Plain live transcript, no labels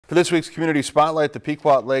For this week's Community Spotlight, the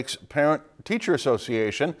Pequot Lakes Parent-Teacher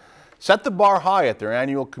Association set the bar high at their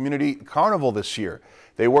annual Community Carnival this year.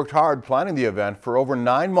 They worked hard planning the event for over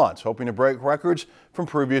 9 months, hoping to break records from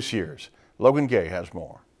previous years. Logan Gay has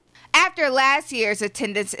more. After last year's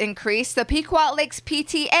attendance increase, the Pequot Lakes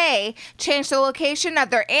PTA changed the location of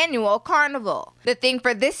their annual carnival. The theme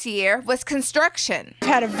for this year was construction. We've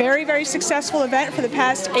had a very, very successful event for the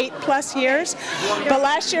past 8+ years, but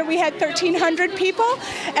last year we had 1,300 people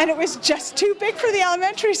and it was just too big for the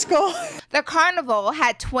elementary school. The carnival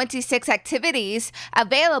had 26 activities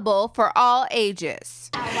available for all ages.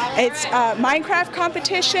 It's a Minecraft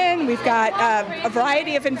competition. We've got a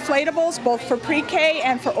variety of inflatables, both for pre-K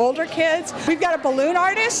and for older kids. We've got a balloon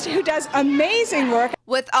artist who does amazing work.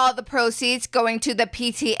 With all the proceeds going to the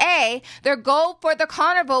PTA, their goal for the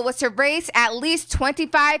carnival was to raise at least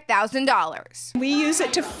 $25,000. We use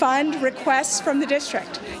it to fund requests from the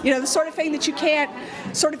district. You know, the sort of thing that you can't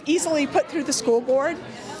sort of easily put through the school board.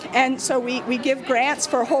 And so we give grants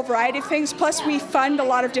for a whole variety of things, plus we fund a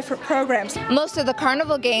lot of different programs. Most of the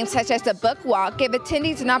carnival games, such as the book walk, give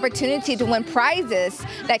attendees an opportunity to win prizes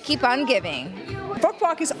that keep on giving. Book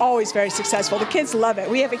walk is always very successful. The kids love it.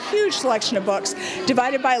 We have a huge selection of books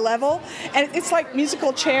divided by level, and it's like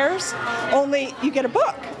musical chairs, only you get a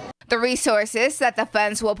book. The resources that the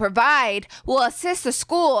funds will provide will assist the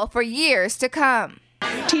school for years to come.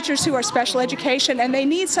 Teachers who are special education, and they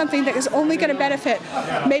need something that is only going to benefit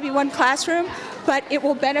maybe one classroom, but it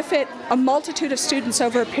will benefit a multitude of students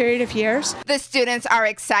over a period of years. The students are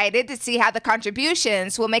excited to see how the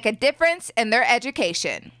contributions will make a difference in their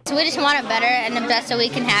education. So we just want it better and the best that we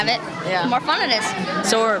can have it. Yeah. The more fun it is.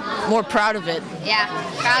 So we're more proud of it. Yeah,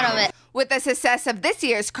 proud of it. With the success of this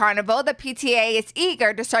year's carnival, the PTA is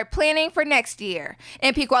eager to start planning for next year.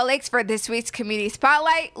 In Pequot Lakes for this week's Community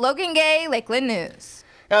Spotlight, Logan Gay, Lakeland News.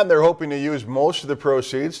 And they're hoping to use most of the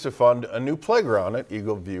proceeds to fund a new playground at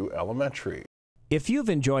Eagle View Elementary. If you've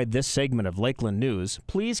enjoyed this segment of Lakeland News,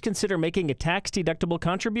 please consider making a tax-deductible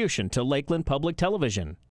contribution to Lakeland Public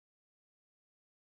Television.